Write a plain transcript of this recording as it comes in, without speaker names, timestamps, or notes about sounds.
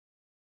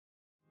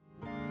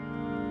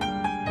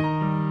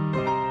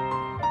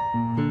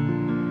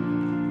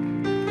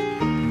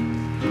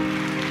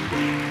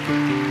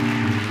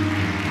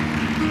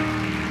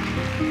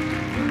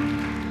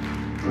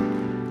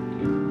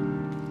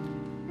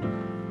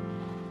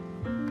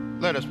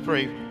Let us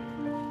pray.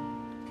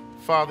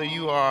 Father,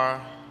 you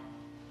are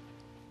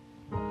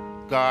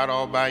God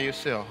all by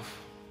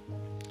yourself.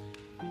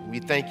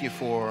 We thank you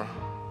for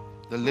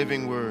the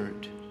living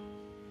word.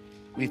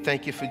 We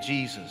thank you for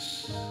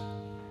Jesus.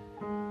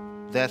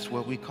 That's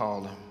what we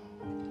call him.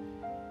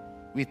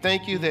 We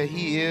thank you that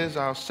he is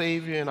our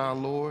Savior and our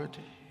Lord.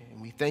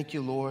 And we thank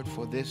you, Lord,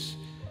 for this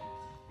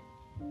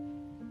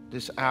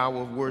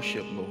hour of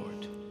worship, Lord.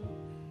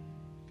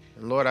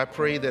 And Lord, I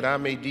pray that I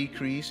may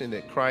decrease and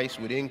that Christ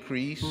would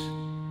increase.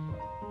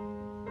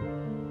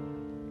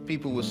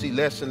 People will see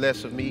less and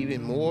less of me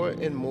and more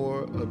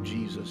of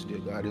Jesus, dear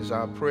God. It's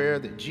our prayer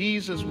that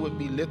Jesus would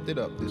be lifted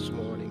up this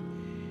morning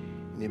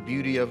in the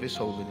beauty of his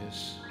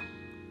holiness.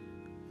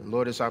 And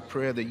Lord, it's our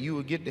prayer that you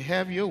would get to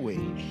have your way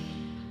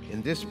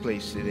in this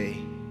place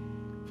today,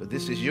 for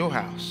this is your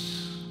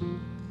house.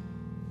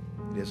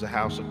 It is a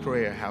house of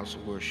prayer, a house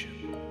of worship.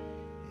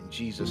 In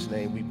Jesus'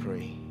 name we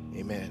pray.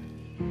 Amen.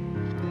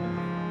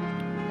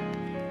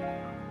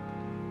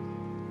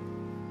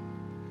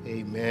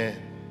 Amen.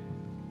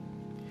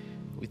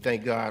 We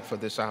thank God for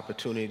this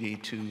opportunity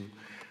to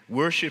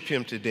worship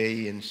him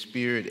today in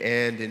spirit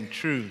and in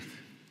truth.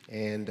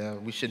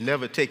 And we should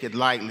never take it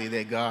lightly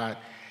that God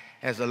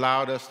has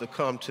allowed us to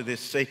come to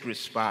this sacred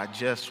spot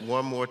just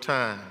one more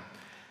time.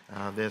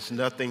 There's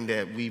nothing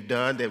that we've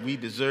done that we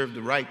deserve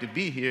the right to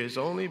be here. It's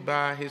only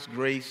by his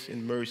grace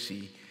and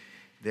mercy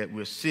that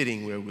we're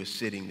sitting where we're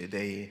sitting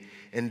today.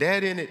 And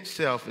that in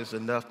itself is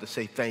enough to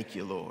say thank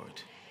you,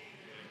 Lord.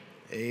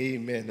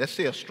 Amen. Let's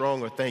say a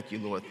stronger thank you,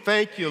 Lord.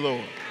 Thank you,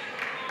 Lord.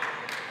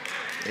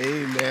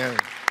 Amen.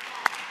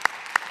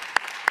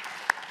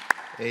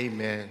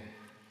 Amen.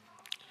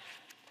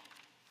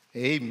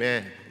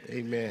 Amen.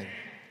 Amen.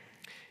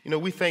 You know,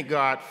 we thank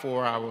God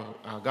for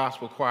our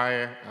gospel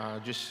choir.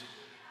 Just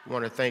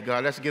want to thank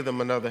God. Let's give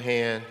them another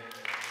hand.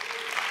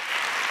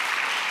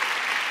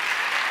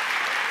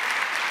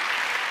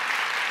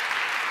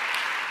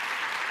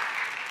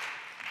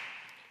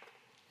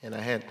 And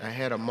I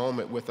had a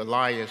moment with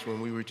Elias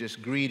when we were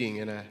just greeting,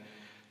 and I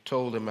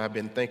told him I've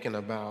been thinking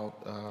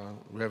about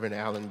Reverend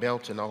Allen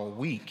Belton all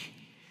week,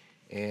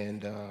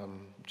 and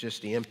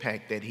just the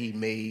impact that he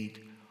made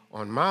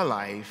on my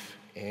life,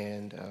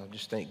 and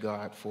just thank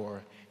God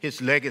for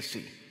his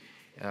legacy,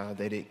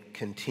 that it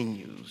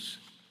continues.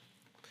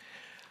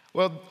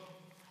 Well,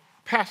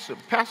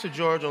 Pastor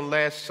George on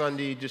last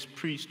Sunday just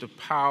preached a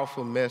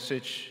powerful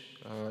message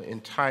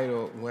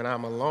entitled, "When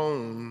I'm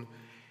Alone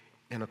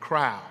in a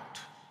Crowd."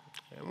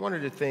 And one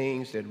of the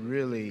things that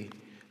really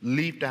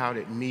leaped out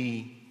at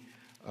me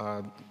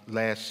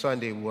last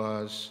Sunday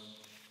was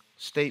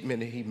a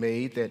statement that he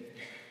made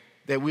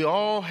that we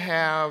all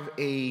have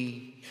a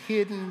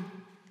hidden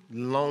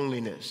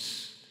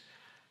loneliness.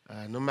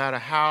 No matter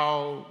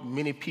how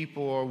many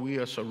people we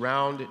are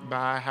surrounded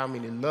by, how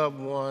many loved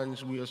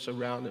ones we are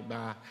surrounded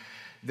by,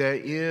 there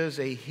is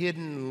a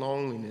hidden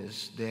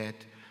loneliness that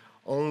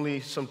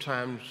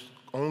sometimes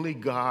only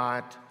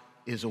God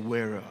is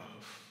aware of.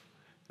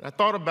 I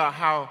thought about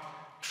how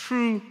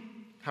true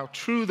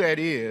that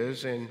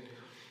is, and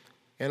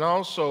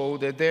also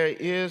that there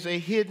is a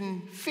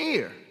hidden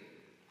fear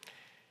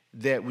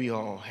that we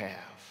all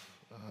have,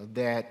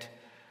 that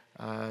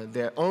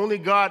only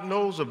God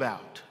knows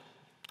about.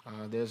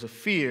 There's a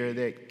fear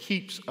that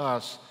keeps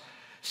us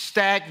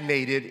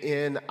stagnated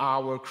in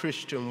our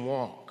Christian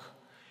walk.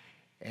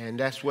 And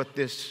that's what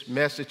this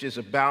message is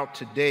about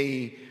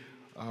today,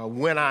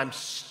 when I'm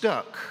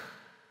stuck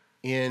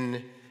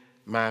in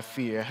my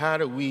fear. How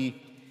do we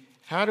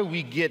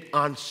get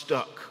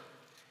unstuck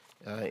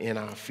in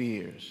our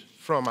fears,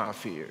 from our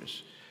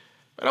fears?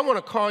 But I want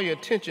to call your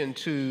attention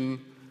to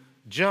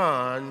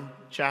John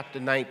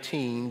chapter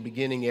 19,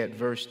 beginning at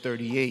verse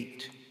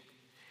 38.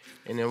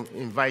 And I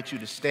invite you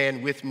to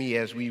stand with me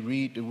as we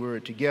read the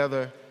word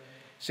together.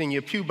 It's in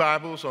your pew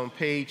Bibles on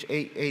page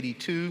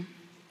 882,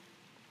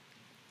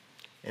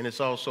 and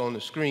it's also on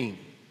the screen.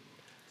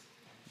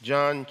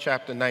 John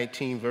chapter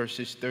 19,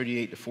 verses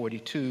 38 to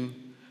 42.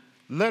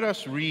 Let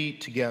us read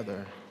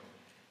together.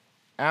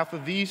 After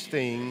these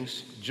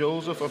things,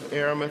 Joseph of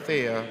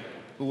Arimathea,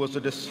 who was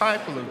a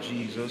disciple of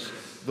Jesus,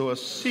 though a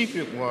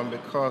secret one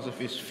because of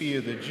his fear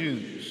of the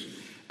Jews,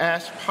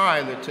 asked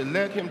Pilate to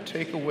let him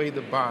take away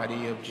the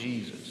body of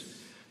Jesus.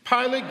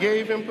 Pilate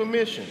gave him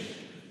permission,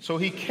 so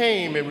he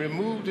came and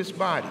removed his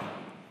body.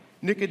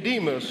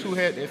 Nicodemus, who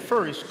had at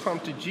first come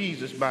to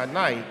Jesus by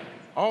night,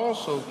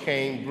 also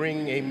came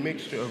bringing a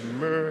mixture of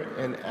myrrh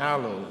and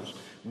aloes,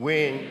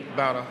 weighing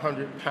about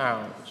 100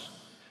 pounds.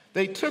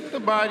 They took the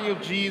body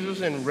of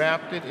Jesus and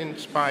wrapped it in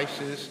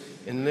spices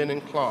and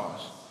linen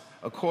cloths,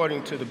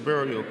 according to the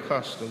burial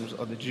customs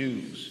of the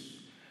Jews.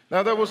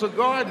 Now there was a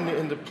garden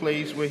in the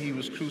place where he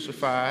was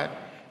crucified,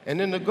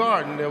 and in the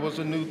garden there was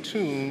a new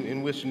tomb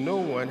in which no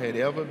one had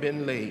ever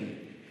been laid.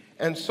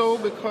 And so,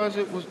 because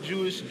it was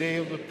Jewish day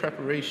of the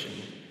preparation,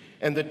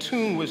 and the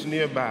tomb was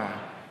nearby,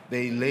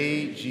 they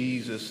laid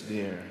Jesus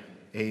there.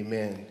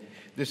 Amen.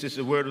 This is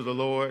the word of the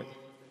Lord.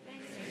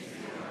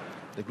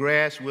 The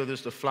grass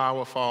withers, the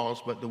flower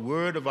falls, but the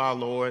word of our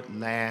Lord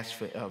lasts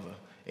forever.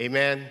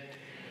 Amen.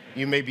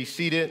 You may be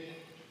seated.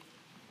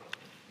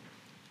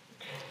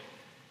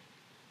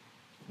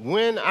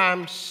 When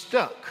I'm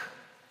stuck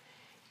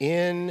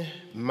in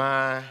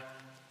my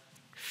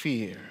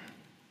fear.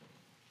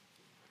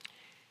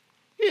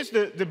 Here's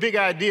the big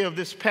idea of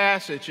this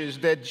passage is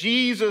that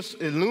Jesus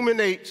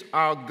illuminates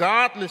our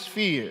godless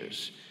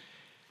fears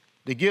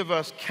to give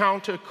us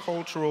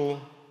countercultural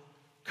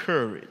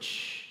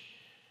courage.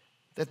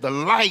 That the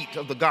light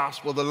of the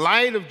gospel, the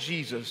light of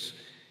Jesus,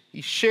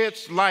 he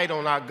sheds light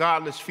on our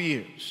godless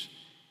fears.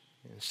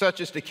 And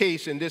such is the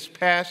case in this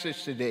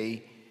passage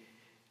today,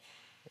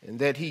 and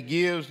that he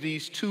gives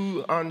these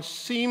two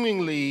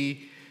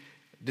unseemingly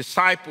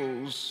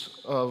disciples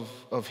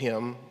of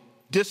him,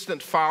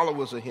 distant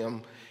followers of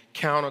him,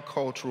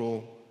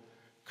 countercultural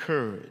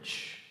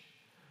courage.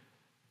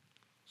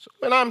 So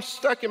when I'm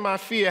stuck in my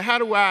fear, how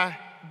do I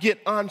get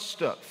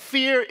unstuck?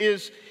 Fear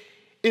is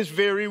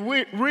very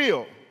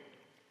real.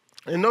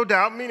 And no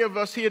doubt many of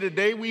us here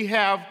today, we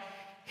have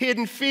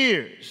hidden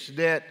fears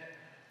that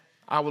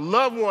our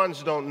loved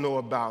ones don't know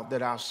about,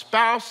 that our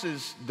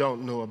spouses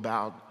don't know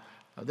about,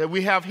 that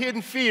we have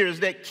hidden fears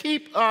that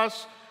keep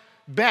us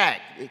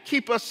back,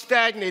 keep us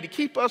stagnated,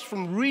 keep us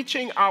from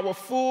reaching our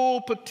full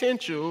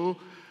potential,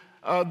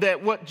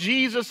 that what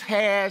Jesus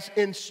has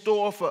in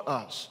store for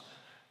us.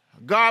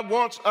 God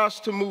wants us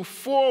to move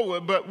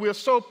forward, but we're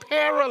so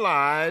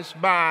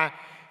paralyzed by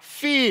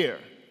fear.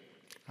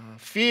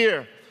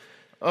 Fear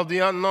of the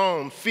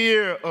unknown,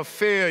 fear of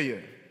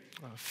failure,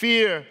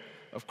 fear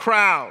of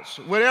crowds.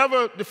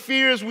 Whatever the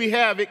fears we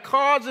have, it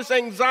causes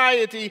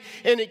anxiety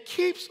and it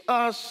keeps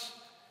us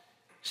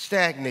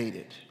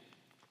stagnated.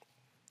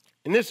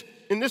 In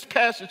this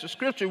passage of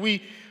Scripture,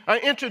 we are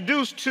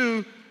introduced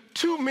to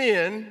two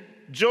men,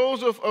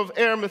 Joseph of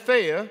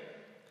Arimathea,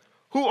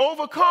 who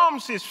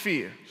overcomes his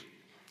fear,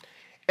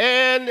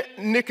 and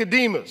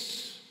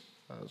Nicodemus.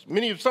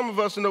 Some of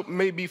us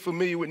may be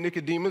familiar with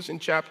Nicodemus. In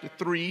chapter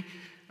 3,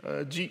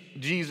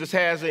 Jesus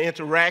has an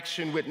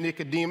interaction with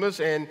Nicodemus,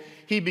 and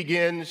he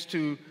begins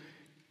to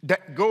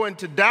go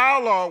into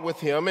dialogue with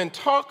him and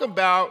talk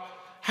about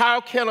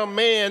how can a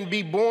man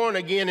be born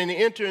again and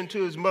enter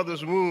into his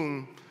mother's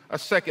womb a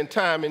second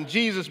time. And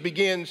Jesus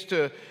begins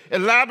to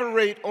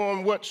elaborate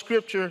on what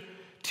Scripture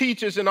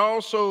teaches, and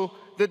also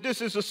that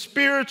this is a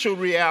spiritual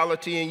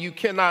reality and you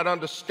cannot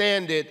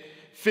understand it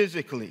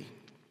physically.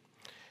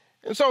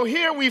 And so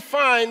here we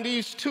find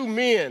these two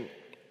men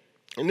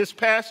in this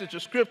passage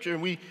of Scripture.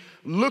 We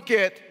look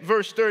at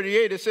verse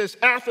 38. It says,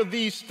 after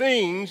these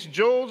things,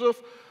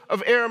 Joseph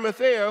of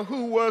Arimathea,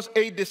 who was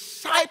a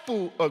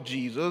disciple of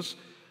Jesus,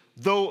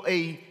 though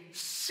a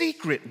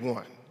secret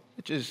one,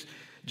 which is,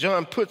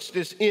 John puts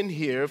this in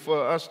here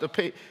for us to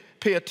pay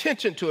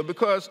attention to it,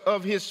 because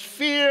of his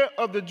fear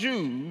of the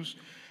Jews,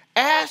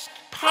 asked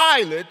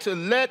Pilate to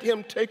let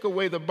him take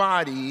away the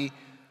body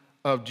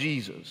of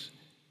Jesus.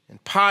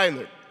 And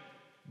Pilate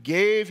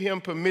gave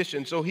him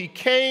permission, so he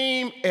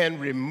came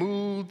and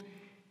removed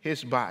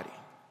his body.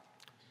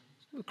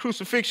 The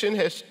crucifixion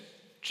has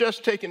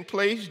just taken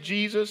place.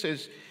 Jesus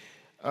has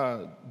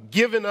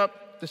given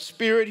up the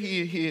spirit.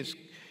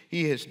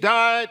 He has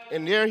died,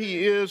 and there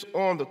he is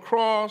on the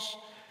cross.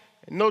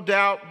 And no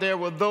doubt there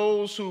were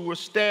those who were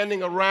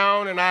standing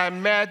around, and I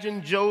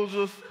imagine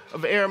Joseph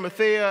of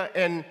Arimathea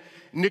and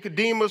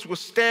Nicodemus were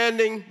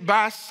standing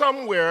by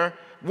somewhere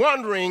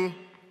wondering,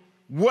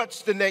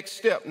 what's the next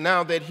step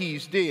now that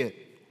he's dead?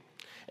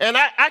 And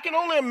I can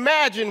only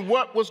imagine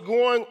what was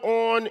going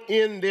on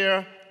in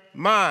their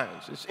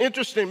minds. It's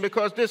interesting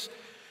because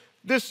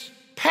this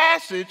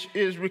passage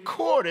is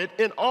recorded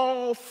in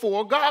all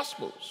four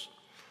Gospels.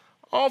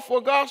 All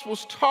four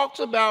Gospels talks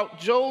about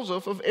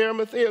Joseph of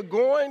Arimathea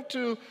going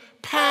to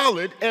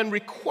Pilate and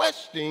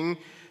requesting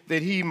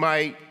that he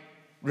might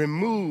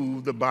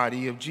remove the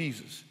body of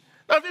Jesus.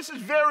 Now, this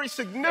is very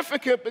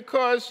significant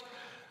because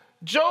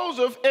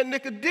Joseph and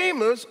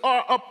Nicodemus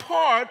are a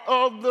part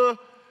of the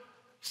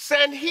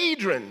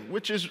Sanhedrin,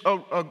 which is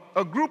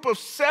a group of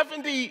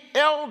 70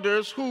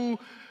 elders who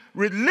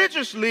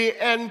religiously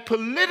and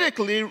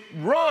politically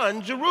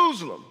run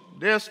Jerusalem.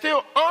 They're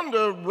still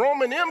under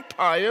Roman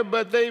Empire,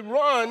 but they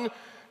run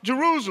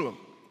Jerusalem.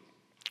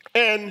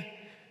 And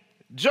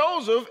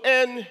Joseph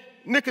and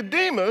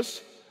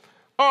Nicodemus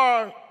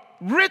are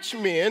rich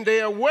men.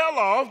 They are well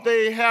off.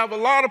 They have a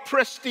lot of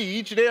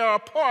prestige. They are a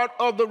part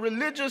of the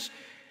religious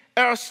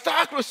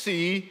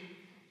aristocracy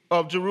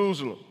of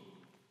Jerusalem.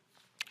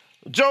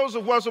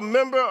 Joseph was a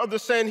member of the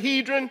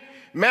Sanhedrin.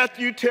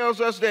 Matthew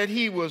tells us that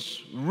he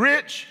was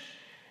rich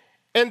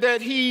and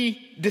that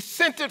he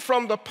dissented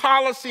from the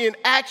policy and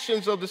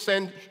actions of the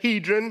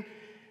Sanhedrin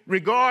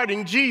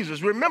regarding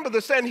Jesus. Remember,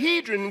 the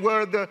Sanhedrin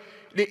were the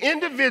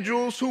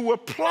individuals who were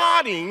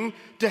plotting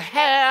to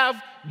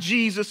have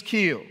Jesus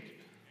killed.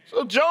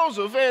 So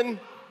Joseph and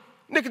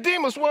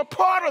Nicodemus were a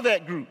part of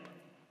that group.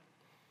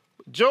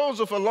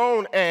 Joseph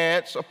alone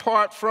adds,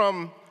 apart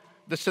from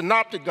the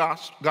synoptic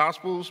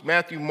Gospels,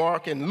 Matthew,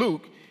 Mark, and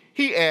Luke,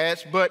 he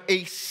adds, but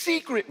a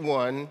secret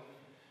one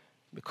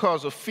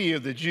because of fear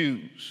of the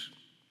Jews.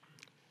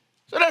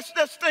 So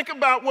let's think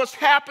about what's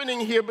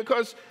happening here,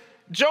 because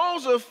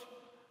Joseph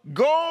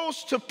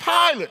goes to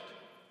Pilate.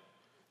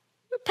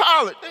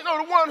 Pilate,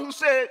 the one who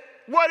said,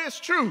 "What is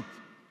truth?"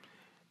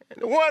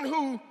 And the one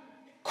who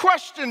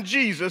questioned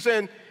Jesus,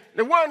 and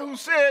the one who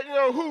said,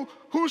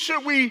 who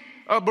should we,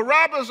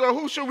 Barabbas, or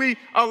who should we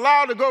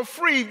allow to go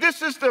free?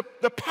 This is the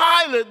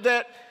Pilate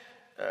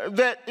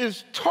that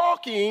is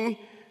talking,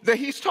 that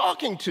he's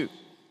talking to.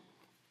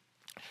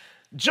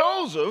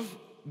 Joseph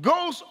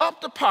goes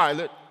up to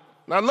Pilate,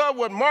 and I love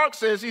what Mark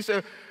says. He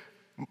said,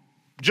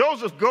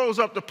 Joseph goes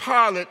up to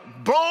Pilate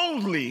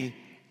boldly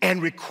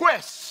and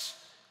requests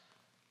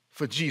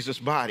for Jesus'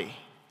 body.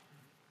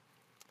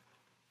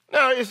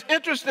 Now, it's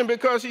interesting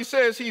because he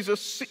says he's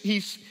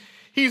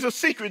a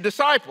secret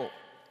disciple.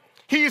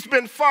 He's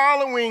been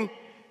following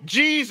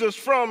Jesus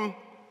from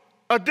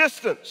a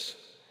distance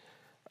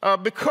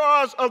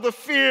because of the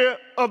fear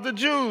of the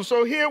Jews.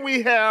 So here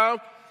we have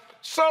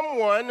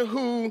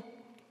someone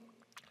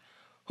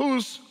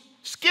who's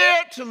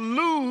scared to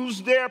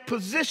lose their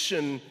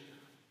position.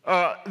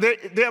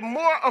 They're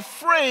more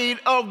afraid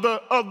of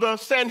the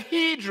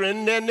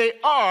Sanhedrin than they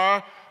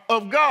are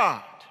of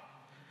God.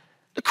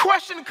 The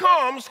question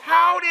comes,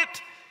 how did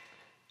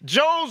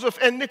Joseph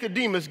and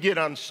Nicodemus get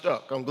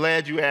unstuck? I'm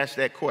glad you asked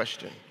that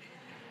question.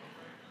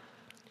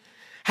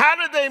 How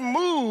did they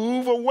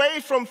move away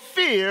from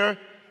fear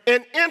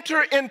and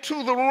enter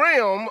into the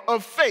realm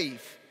of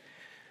faith?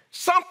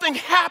 Something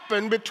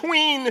happened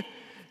between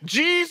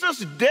Jesus'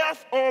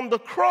 death on the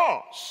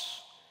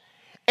cross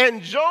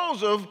and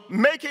Joseph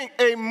making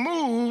a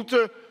move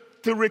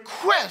to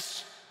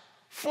request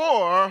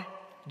for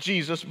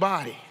Jesus'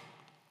 body.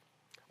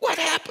 What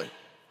happened?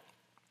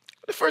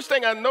 The first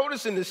thing I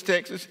notice in this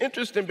text is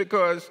interesting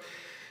because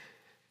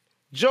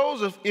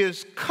Joseph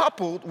is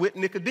coupled with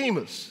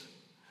Nicodemus.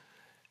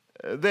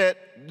 That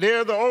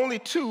they're the only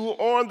two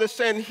on the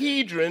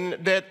Sanhedrin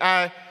that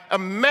I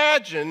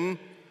imagine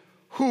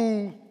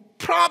who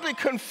probably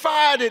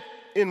confided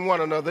in one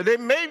another. They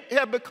may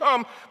have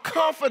become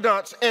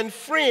confidants and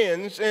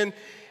friends, and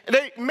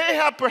they may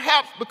have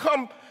perhaps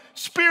become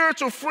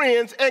spiritual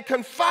friends and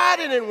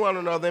confided in one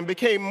another and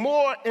became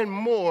more and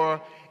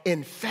more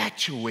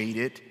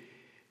infatuated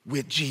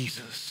with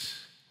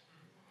Jesus.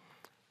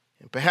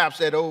 And perhaps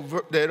that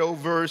old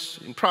verse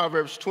in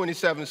Proverbs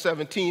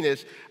 27:17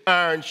 is,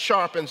 iron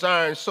sharpens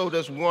iron, so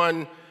does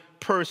one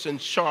person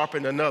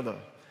sharpen another.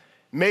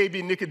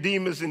 Maybe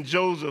Nicodemus and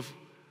Joseph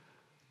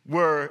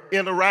were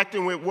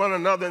interacting with one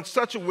another in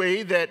such a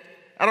way that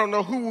I don't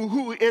know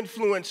who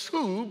influenced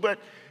who, but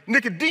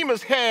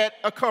Nicodemus had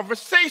a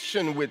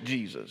conversation with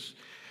Jesus.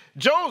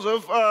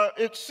 Joseph,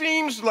 it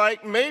seems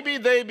like maybe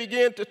they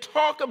began to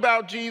talk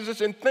about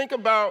Jesus and think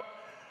about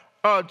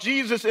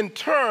Jesus in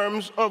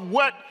terms of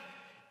what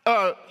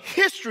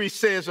history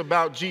says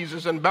about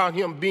Jesus and about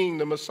him being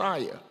the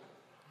Messiah.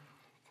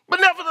 But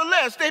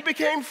nevertheless, they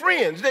became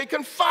friends. They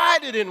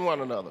confided in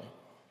one another.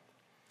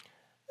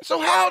 So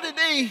how did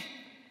they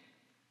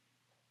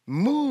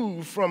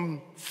move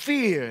from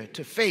fear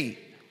to faith?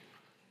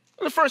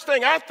 Well, the first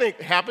thing I think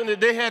happened is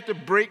they had to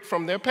break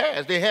from their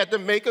past. They had to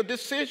make a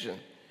decision.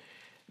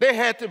 They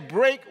had to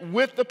break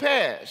with the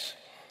past.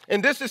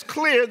 And this is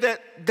clear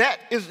that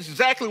is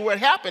exactly what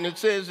happened. It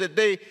says that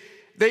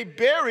they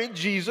buried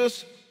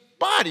Jesus'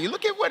 body.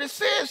 Look at what it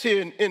says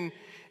here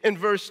in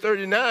verse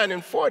 39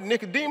 and 40.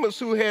 Nicodemus,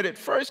 who had at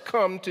first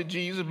come to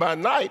Jesus by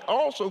night,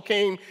 also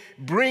came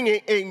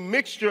bringing a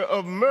mixture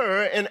of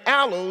myrrh and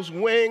aloes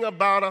weighing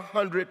about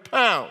 100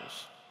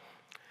 pounds.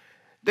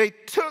 They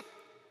took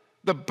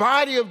the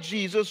body of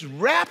Jesus,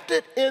 wrapped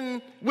it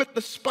in with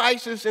the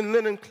spices and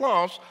linen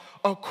cloths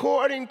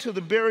according to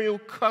the burial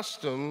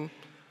custom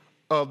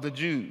of the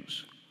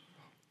Jews.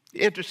 The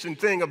interesting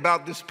thing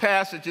about this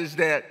passage is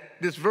that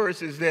this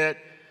verse is that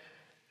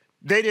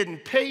they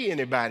didn't pay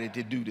anybody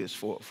to do this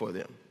for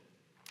them.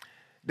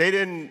 They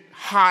didn't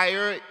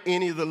hire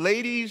any of the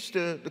ladies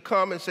to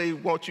come and say,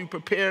 won't you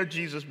prepare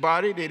Jesus'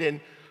 body? They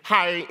didn't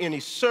hire any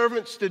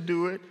servants to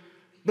do it.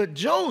 But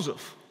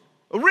Joseph,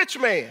 a rich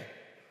man,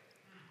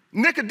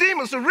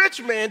 Nicodemus, a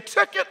rich man,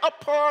 took it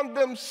upon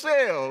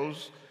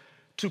themselves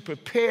to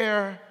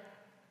prepare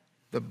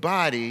the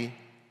body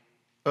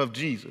of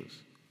Jesus.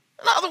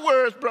 In other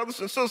words, brothers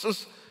and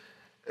sisters,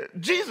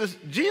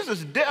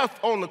 Jesus' death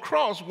on the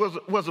cross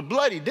was a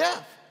bloody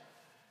death.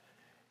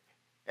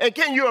 And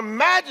can you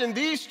imagine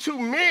these two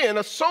men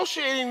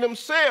associating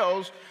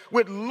themselves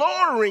with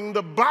lowering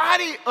the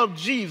body of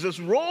Jesus,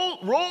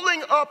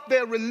 rolling up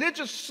their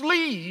religious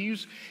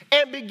sleeves,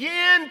 and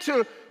begin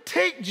to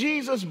take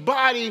Jesus'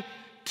 body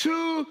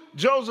to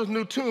Joseph's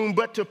new tomb,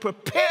 but to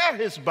prepare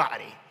his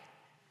body?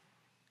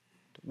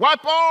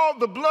 Wipe all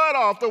the blood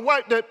off,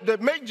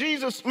 that make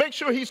Jesus, make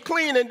sure he's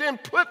clean, and then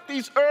put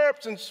these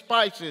herbs and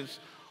spices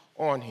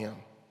on him.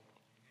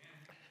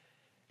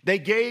 They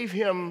gave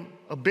him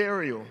a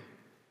burial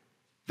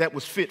that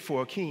was fit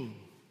for a king.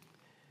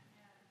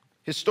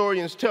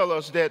 Historians tell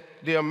us that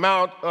the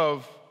amount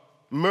of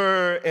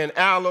myrrh and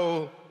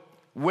aloe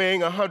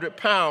weighing 100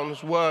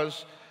 pounds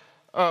was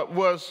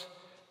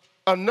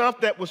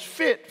enough that was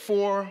fit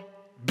for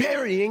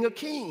burying a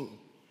king.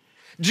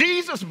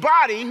 Jesus'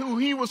 body, who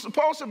he was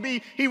supposed to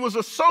be, he was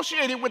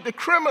associated with the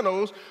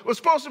criminals, was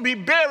supposed to be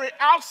buried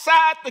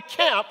outside the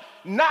camp,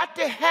 not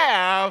to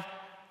have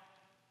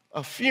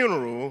a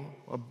funeral,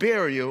 a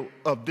burial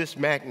of this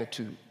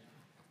magnitude.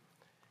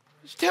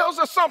 This tells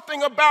us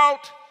something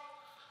about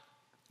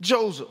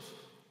Joseph.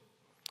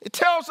 It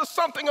tells us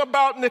something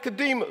about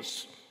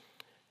Nicodemus.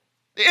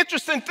 The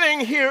interesting thing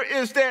here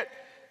is that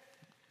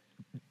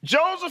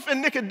Joseph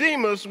and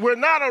Nicodemus were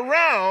not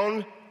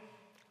around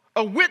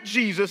with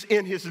Jesus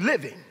in his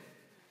living.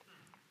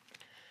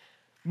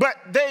 But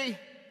they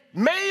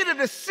made a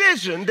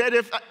decision that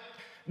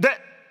that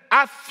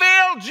I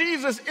failed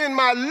Jesus in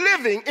my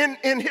living,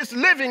 in his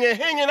living and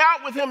hanging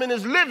out with him in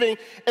his living,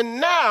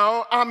 and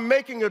now I'm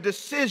making a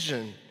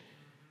decision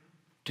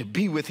to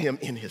be with him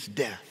in his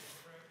death.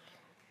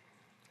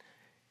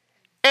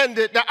 And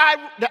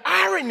the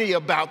irony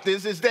about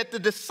this is that the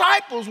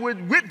disciples were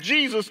with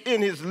Jesus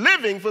in his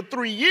living for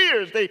 3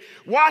 years. They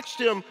watched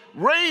him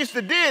raise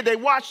the dead. They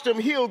watched him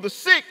heal the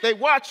sick. They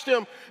watched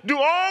him do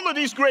all of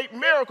these great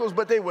miracles,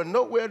 but they were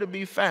nowhere to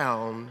be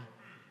found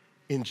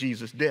in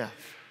Jesus'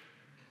 death.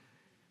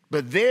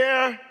 But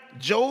there,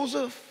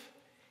 Joseph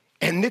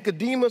and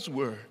Nicodemus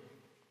were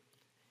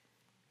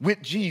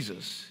with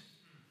Jesus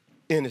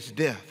in his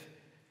death.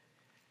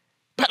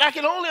 But I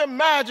can only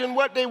imagine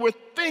what they were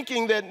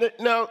thinking. That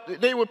now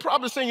they were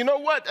probably saying, you know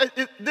what,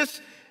 this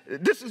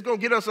is going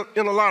to get us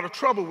in a lot of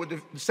trouble with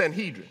the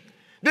Sanhedrin.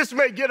 This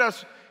may get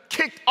us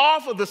kicked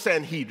off of the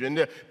Sanhedrin.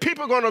 The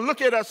people are going to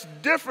look at us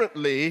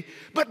differently.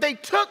 But they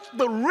took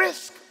the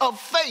risk of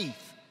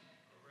faith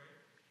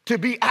to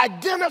be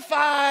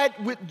identified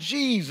with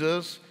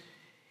Jesus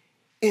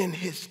in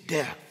his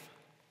death.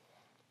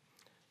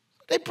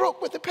 They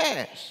broke with the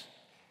past.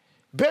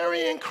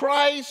 Burying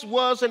Christ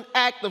was an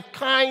act of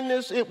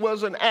kindness. It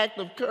was an act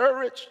of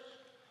courage.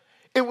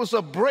 It was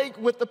a break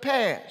with the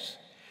past.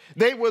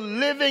 They were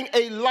living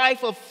a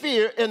life of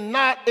fear and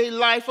not a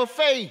life of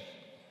faith.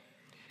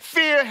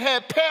 Fear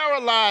had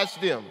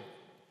paralyzed them.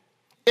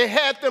 It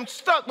had them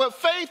stuck, but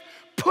faith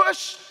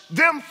pushed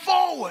them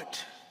forward.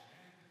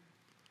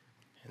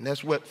 And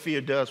that's what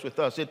fear does with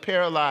us. It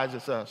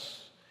paralyzes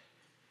us.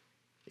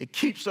 It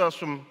keeps us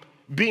from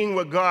being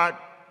what God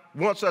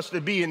wants us to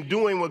be and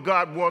doing what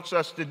God wants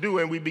us to do.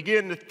 And we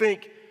begin to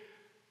think,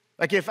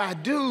 like, if I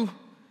do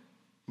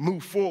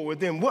move forward,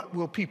 then what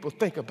will people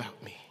think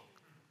about me?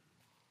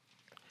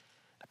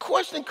 The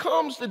question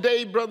comes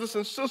today, brothers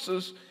and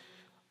sisters,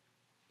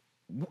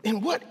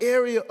 in what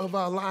area of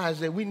our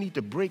lives that we need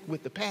to break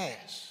with the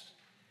past?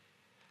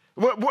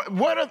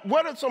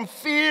 What are some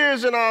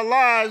fears in our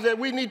lives that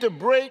we need to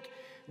break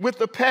with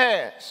the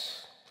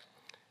past?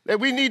 That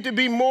we need to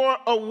be more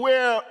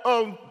aware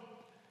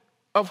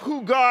of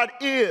who God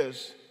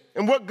is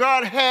and what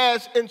God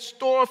has in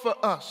store for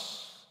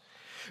us.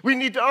 We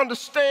need to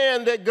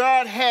understand that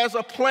God has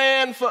a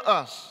plan for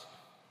us.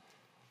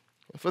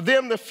 For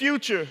them, the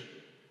future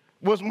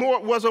was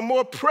a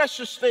more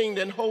precious thing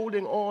than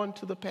holding on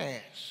to the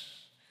past.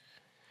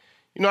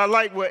 You know, I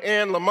like what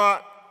Anne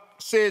Lamott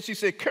said. She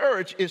said,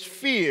 courage is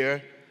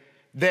fear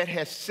that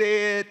has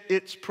said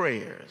its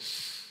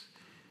prayers.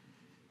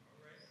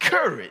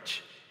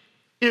 Courage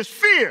is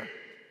fear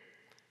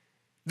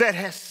that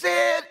has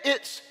said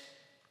its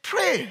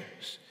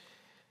prayers.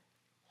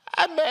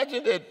 I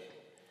imagine that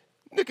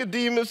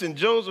Nicodemus and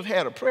Joseph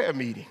had a prayer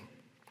meeting.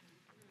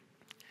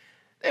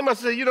 They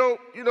must say,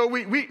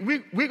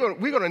 we're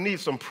going to need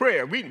some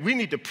prayer. We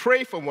need to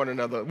pray for one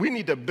another. We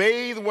need to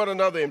bathe one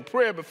another in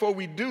prayer before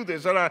we do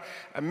this. And I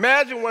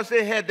imagine once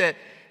they had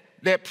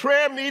that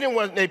prayer meeting,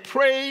 when they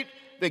prayed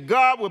that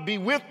God would be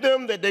with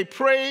them, that they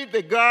prayed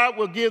that God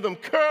would give them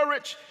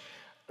courage,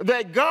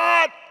 that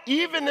God,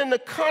 even in the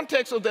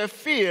context of their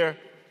fear,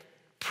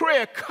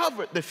 prayer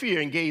covered the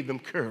fear and gave them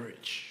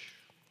courage.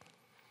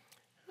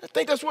 I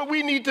think that's what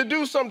we need to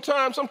do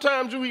sometimes.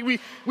 Sometimes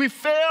we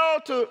fail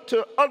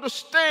to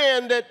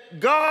understand that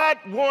God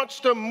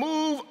wants to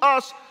move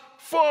us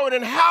forward.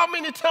 And how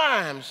many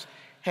times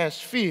has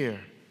fear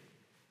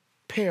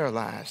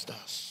paralyzed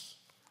us?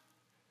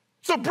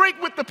 So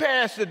break with the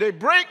past today.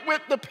 Break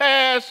with the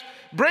past.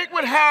 Break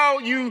with how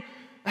you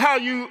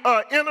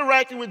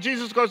interacting with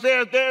Jesus, because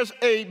there's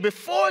a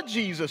before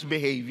Jesus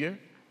behavior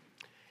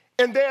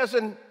and there's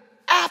an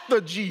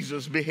after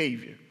Jesus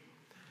behavior.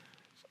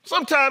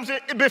 Sometimes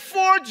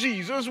before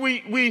Jesus,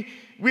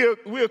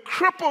 we're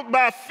crippled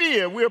by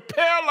fear. We're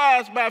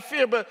paralyzed by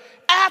fear. But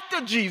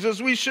after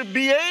Jesus, we should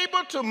be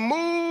able to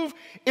move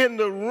in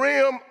the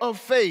realm of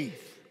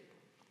faith.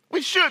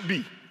 We should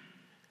be.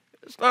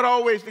 It's not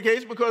always the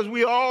case because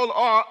we all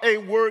are a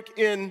work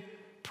in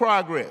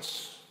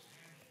progress.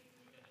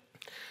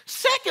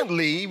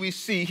 Secondly, we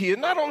see here,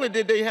 not only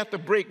did they have to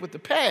break with the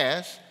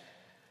past,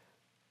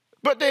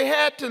 but they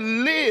had to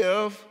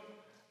live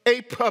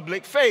a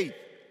public faith.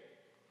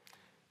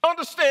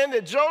 Understand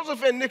that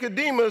Joseph and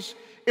Nicodemus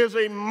is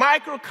a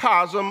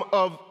microcosm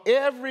of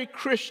every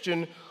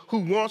Christian who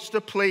wants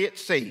to play it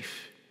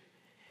safe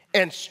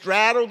and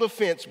straddle the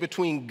fence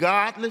between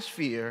godless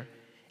fear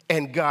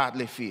and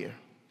godly fear.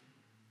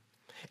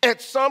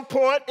 At some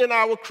point in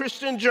our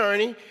Christian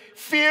journey,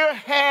 fear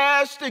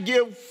has to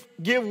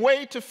give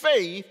way to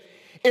faith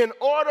in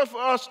order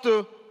for us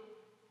to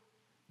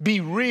be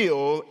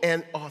real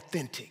and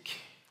authentic.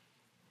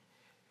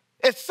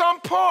 At some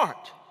point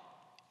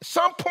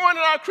in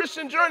our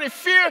Christian journey,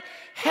 fear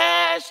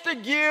has to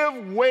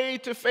give way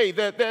to faith.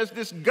 That there's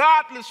this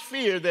godless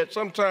fear that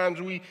sometimes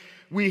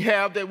we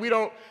have, that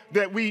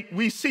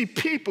we see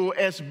people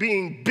as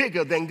being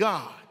bigger than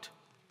God.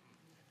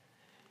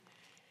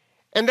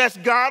 And that's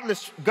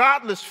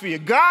godless fear.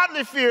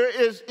 Godly fear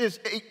is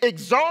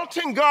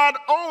exalting God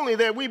only,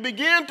 that we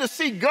begin to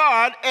see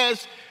God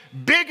as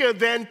bigger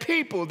than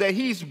people, that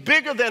he's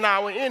bigger than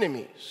our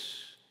enemies.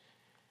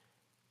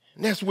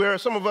 And that's where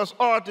some of us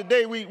are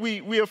today.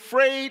 We're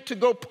afraid to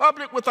go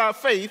public with our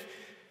faith.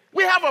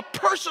 We have a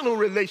personal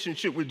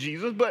relationship with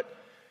Jesus, but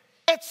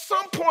at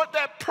some point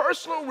that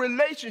personal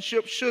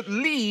relationship should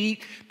lead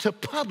to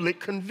public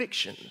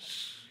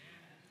convictions.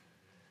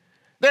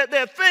 There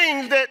are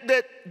things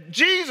that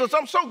Jesus,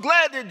 I'm so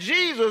glad that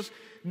Jesus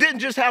didn't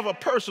just have a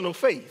personal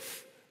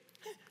faith.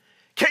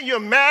 Can you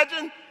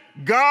imagine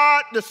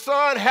God the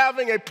Son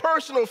having a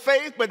personal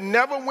faith but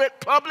never went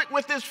public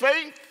with his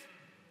faith?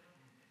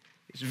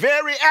 His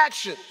very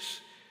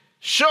actions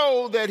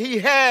show that he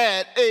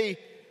had a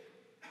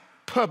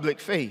public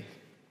faith.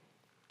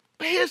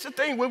 But here's the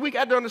thing, what we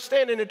got to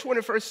understand in the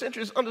 21st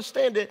century is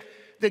understand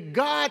that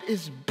God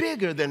is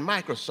bigger than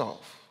Microsoft.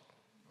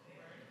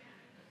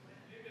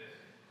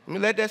 Let me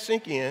let that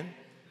sink in.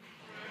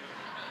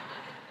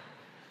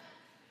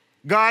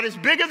 God is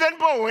bigger than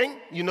Boeing.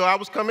 You know I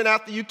was coming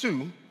after you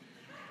too.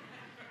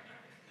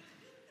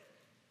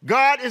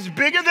 God is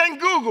bigger than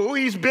Google.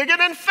 He's bigger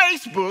than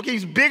Facebook.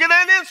 He's bigger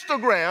than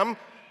Instagram.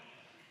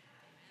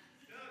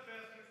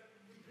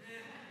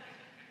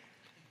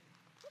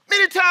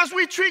 Many times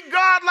we treat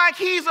God like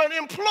he's an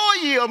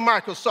employee of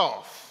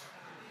Microsoft.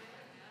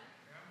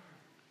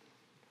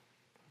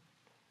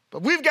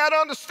 But we've got to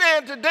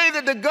understand today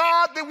that the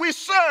God that we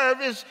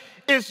serve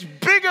is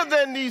bigger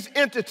than these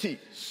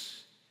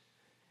entities.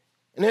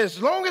 And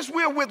as long as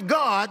we're with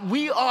God,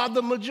 we are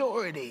the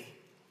majority.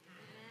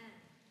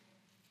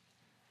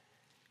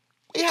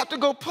 We have to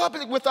go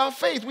public with our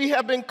faith. We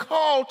have been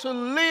called to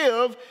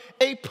live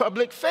a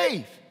public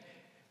faith.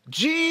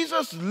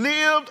 Jesus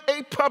lived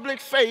a public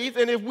faith,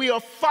 and if we are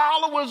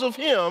followers of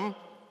him,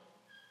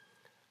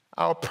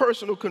 our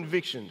personal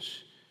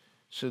convictions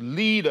should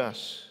lead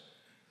us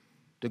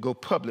to go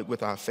public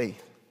with our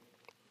faith.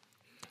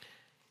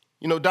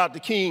 You know, Dr.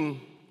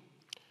 King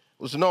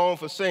was known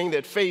for saying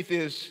that faith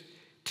is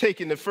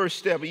taking the first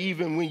step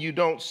even when you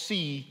don't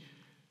see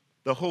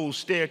the whole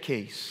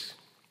staircase.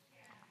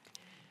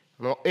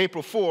 On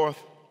April 4th,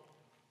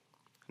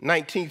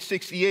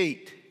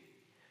 1968,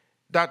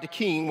 Dr.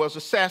 King was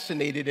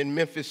assassinated in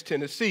Memphis,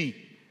 Tennessee.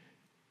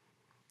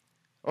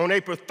 On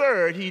April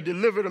 3rd, he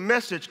delivered a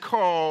message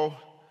called,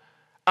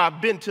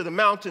 "I've Been to the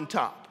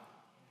Mountaintop."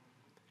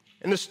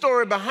 And the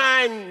story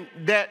behind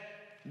that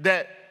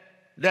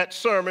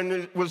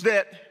sermon was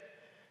that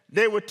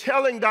they were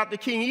telling Dr.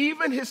 King,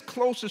 even his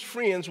closest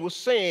friends were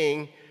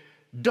saying,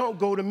 don't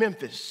go to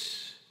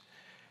Memphis.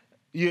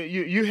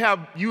 You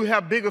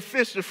have bigger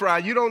fish to fry.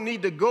 You don't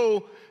need to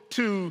go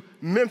to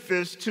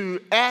Memphis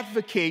to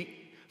advocate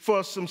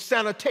for some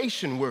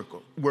sanitation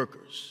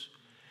workers.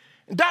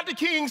 And Dr.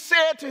 King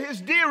said to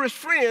his dearest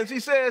friends, he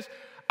says,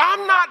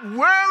 I'm not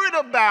worried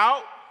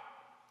about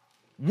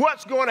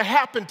what's going to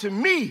happen to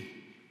me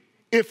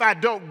if I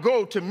don't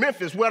go to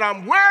Memphis. What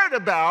I'm worried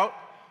about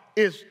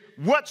is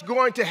what's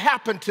going to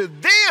happen to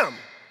them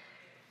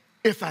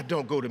if I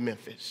don't go to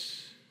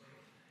Memphis.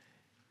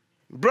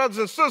 Brothers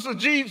and sisters,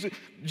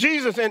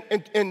 Jesus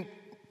and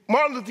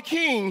Martin Luther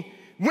King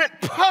went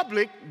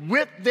public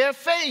with their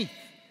faith.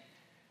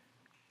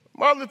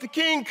 Martin Luther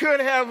King could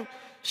have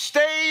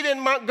stayed in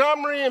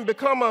Montgomery and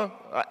become an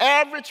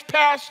average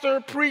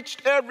pastor,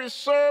 preached every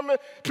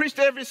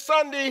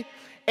Sunday,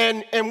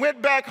 and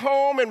went back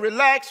home and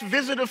relaxed,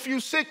 visit a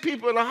few sick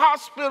people in the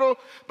hospital,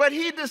 but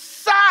he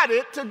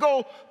decided to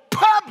go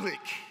public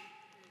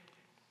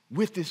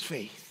with his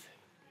faith.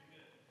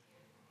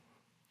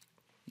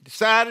 He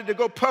decided to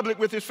go public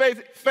with his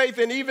faith,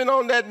 and even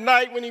on that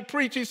night when he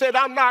preached, he said,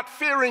 I'm not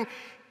fearing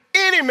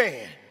any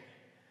man.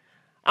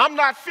 I'm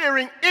not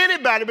fearing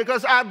anybody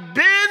because I've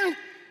been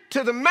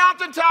to the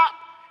mountaintop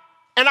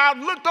and I've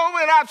looked over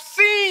and I've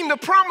seen the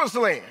promised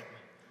land.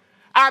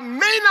 I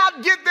may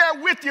not get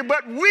there with you,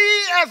 but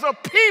we as a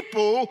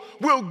people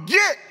will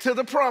get to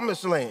the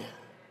promised land.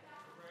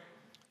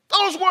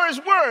 Those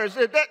words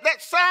that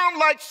sound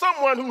like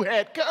someone who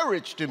had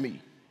courage to me.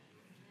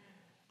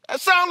 That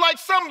sound like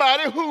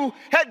somebody who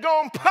had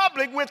gone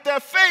public with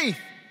their faith.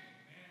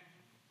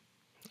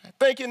 I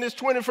think in this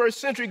 21st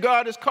century,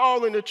 God is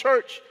calling the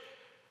church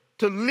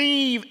to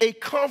leave a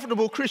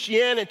comfortable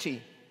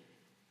Christianity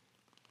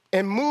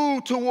and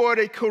move toward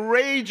a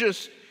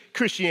courageous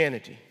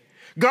Christianity.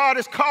 God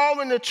is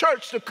calling the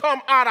church to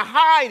come out of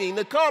hiding,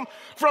 to come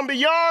from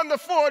beyond the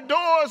four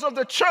doors of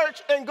the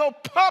church and go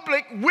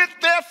public with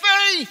their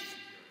faith.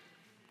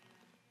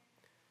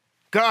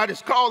 God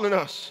is calling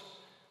us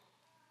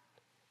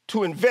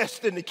to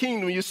invest in the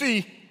kingdom. You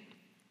see,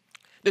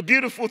 the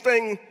beautiful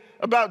thing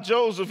about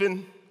Joseph,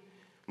 and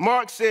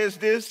Mark says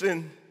this,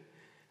 and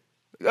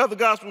the other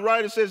gospel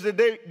writer says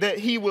that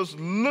he was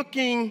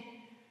looking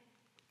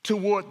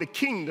toward the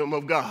kingdom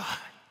of God.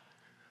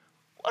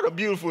 What a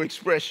beautiful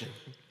expression.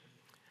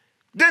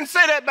 Didn't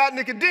say that about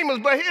Nicodemus,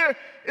 but here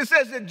it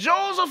says that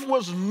Joseph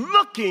was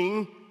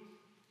looking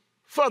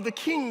for the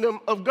kingdom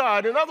of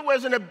God. In other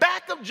words, in the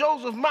back of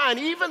Joseph's mind,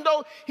 even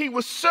though he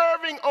was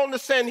serving on the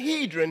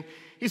Sanhedrin,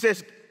 he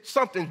says,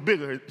 something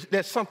bigger,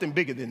 there's something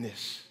bigger than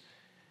this.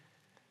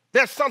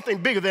 There's something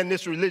bigger than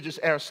this religious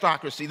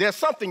aristocracy. There's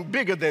something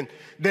bigger than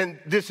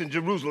this in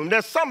Jerusalem.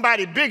 There's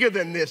somebody bigger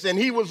than this. And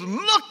he was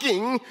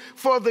looking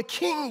for the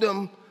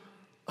kingdom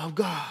of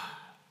God.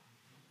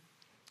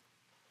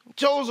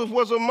 Joseph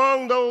was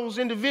among those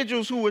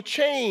individuals who were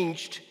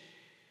changed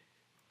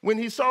when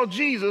he saw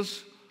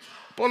Jesus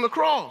on the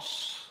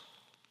cross.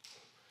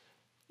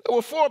 There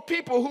were 4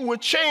 people who were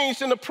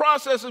changed in the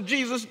process of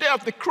Jesus'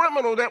 death. The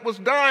criminal that was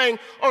dying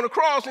on the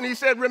cross, and he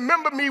said,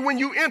 "Remember me when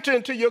you enter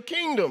into your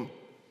kingdom."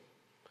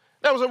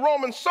 There was a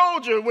Roman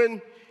soldier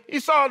when he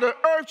saw the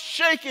earth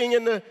shaking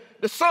and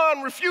the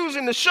sun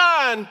refusing to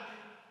shine.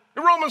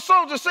 The Roman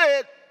soldier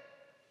said,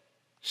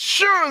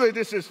 "Surely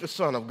this is the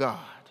Son of God."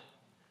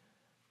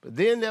 But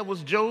then there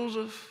was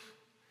Joseph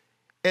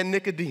and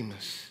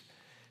Nicodemus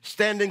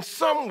standing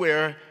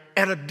somewhere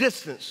at a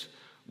distance,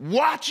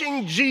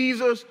 watching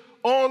Jesus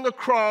on the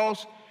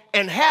cross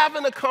and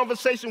having a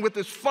conversation with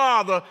his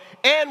father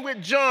and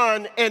with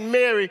John and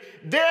Mary.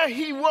 There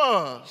he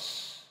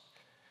was.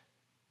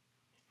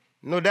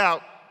 No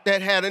doubt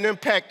that had an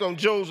impact on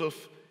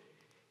Joseph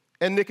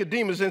and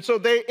Nicodemus. And so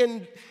they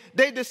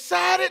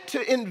decided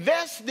to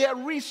invest their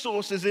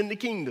resources in the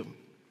kingdom.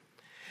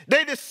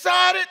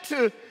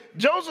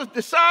 Joseph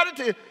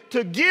decided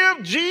to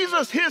give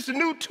Jesus his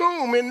new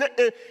tomb in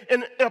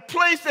a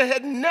place that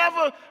had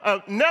never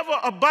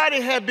a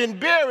body had been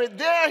buried.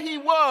 There he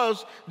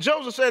was.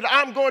 Joseph said,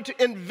 "I'm going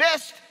to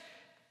invest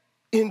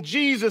in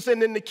Jesus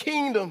and in the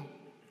kingdom."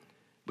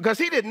 Because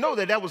he didn't know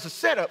that was a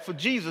setup for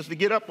Jesus to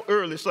get up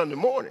early Sunday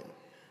morning.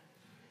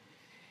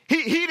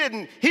 He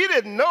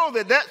didn't know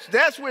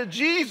that's where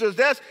Jesus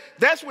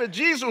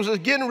was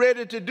getting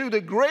ready to do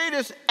the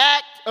greatest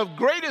act of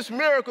greatest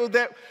miracle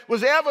that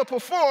was ever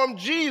performed.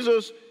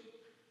 Jesus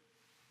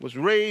was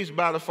raised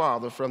by the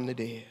Father from the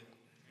dead.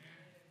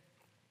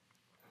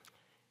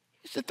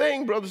 It's the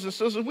thing, brothers and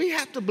sisters, we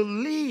have to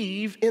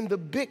believe in the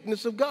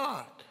bigness of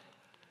God.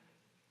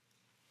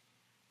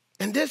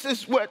 And this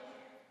is what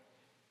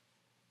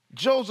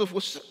Joseph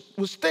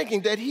was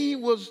thinking, that he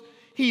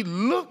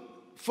looked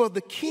for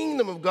the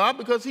kingdom of God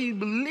because he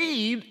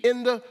believed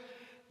in the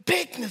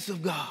bigness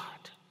of God.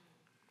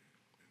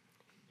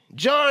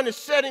 John is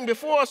setting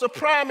before us a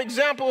prime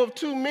example of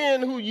 2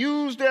 men who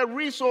used their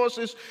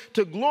resources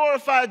to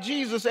glorify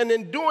Jesus, and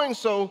in doing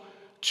so,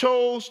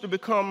 chose to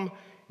become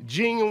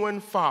genuine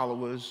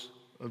followers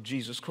of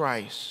Jesus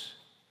Christ.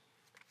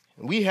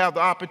 And we have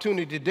the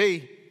opportunity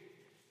today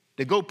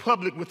to go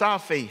public with our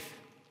faith.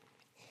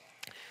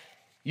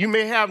 You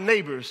may have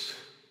neighbors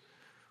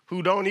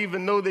who don't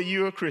even know that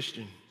you're a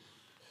Christian.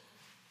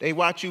 They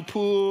watch you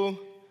pull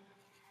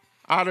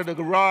out of the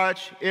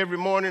garage every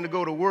morning to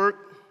go to work.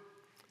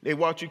 They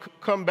watch you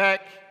come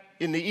back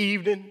in the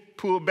evening,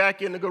 pull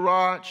back in the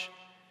garage.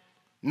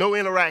 No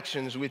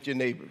interactions with your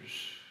neighbors.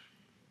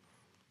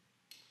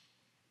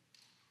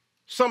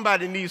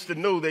 Somebody needs to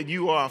know that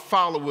you are a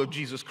follower of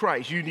Jesus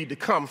Christ. You need to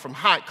come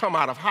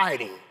out of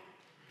hiding.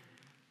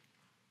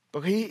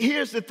 But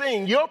here's the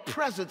thing, your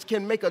presence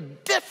can make a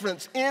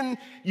difference in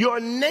your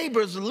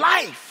neighbor's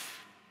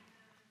life.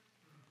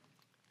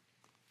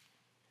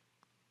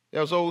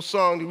 There was an old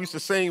song that we used to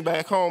sing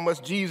back home,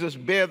 "Must Jesus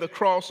bear the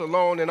cross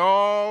alone and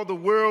all the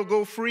world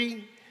go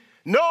free?"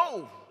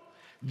 No,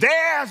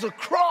 there's a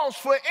cross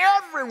for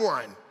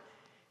everyone,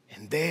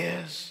 and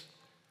there's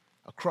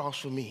a cross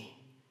for me.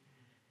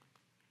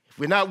 If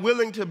we're not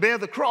willing to bear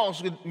the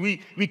cross,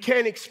 we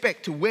can't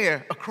expect to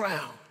wear a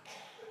crown.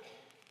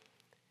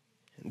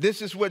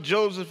 This is what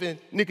Joseph and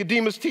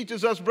Nicodemus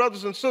teaches us,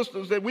 brothers and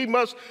sisters, that we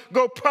must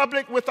go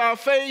public with our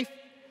faith.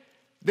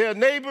 There are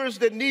neighbors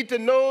that need to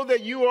know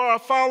that you are a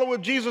follower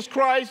of Jesus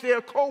Christ. There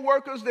are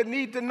co-workers that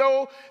need to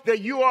know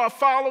that you are a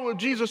follower of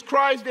Jesus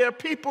Christ. There are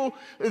people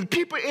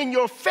in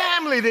your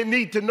family that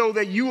need to know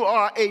that you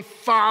are a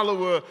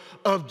follower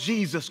of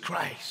Jesus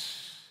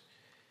Christ.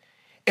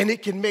 And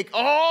it can make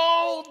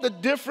all the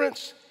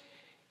difference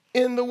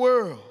in the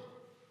world,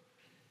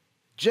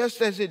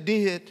 just as it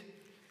did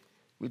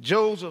with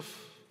Joseph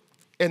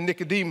and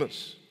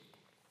Nicodemus.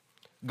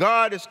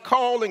 God is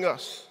calling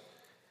us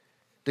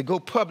to go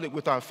public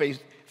with our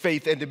faith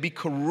and to be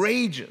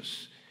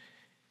courageous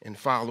in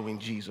following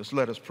Jesus.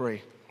 Let us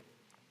pray.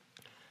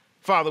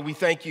 Father, we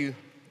thank you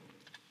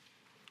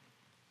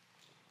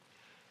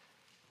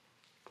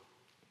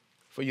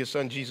for your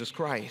son, Jesus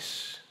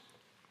Christ.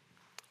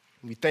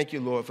 We thank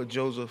you, Lord, for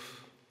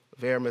Joseph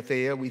of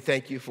Arimathea. We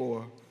thank you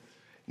for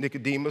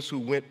Nicodemus, who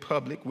went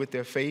public with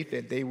their faith,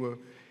 that they were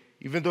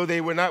Even though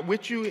they were not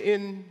with you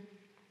in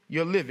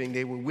your living,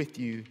 they were with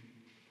you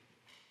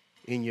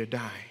in your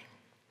dying.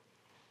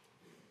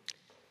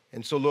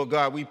 And so, Lord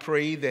God, we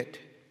pray that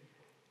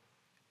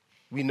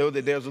we know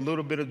that there's a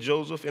little bit of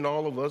Joseph in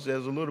all of us.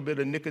 There's a little bit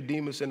of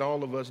Nicodemus in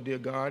all of us, dear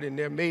God. And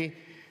there may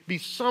be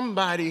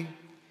somebody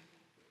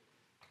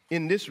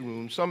in this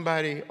room,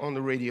 somebody on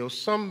the radio,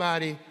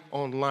 somebody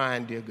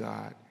online, dear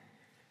God,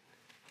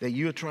 that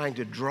you're trying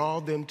to draw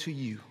them to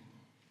you.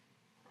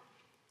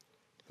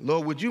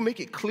 Lord, would you make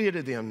it clear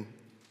to them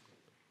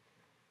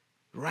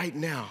right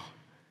now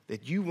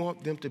that you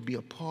want them to be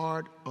a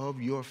part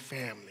of your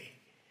family?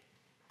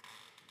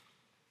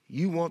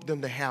 You want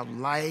them to have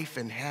life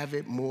and have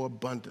it more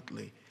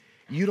abundantly.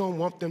 You don't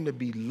want them to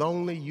be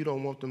lonely. You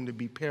don't want them to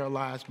be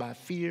paralyzed by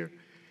fear.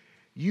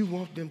 You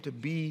want them to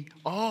be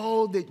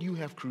all that you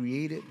have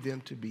created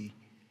them to be.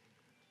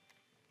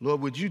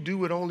 Lord, would you do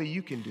what only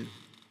you can do?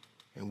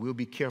 And we'll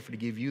be careful to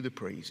give you the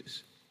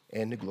praises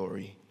and the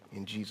glory.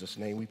 In Jesus'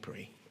 name we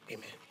pray.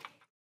 Amen.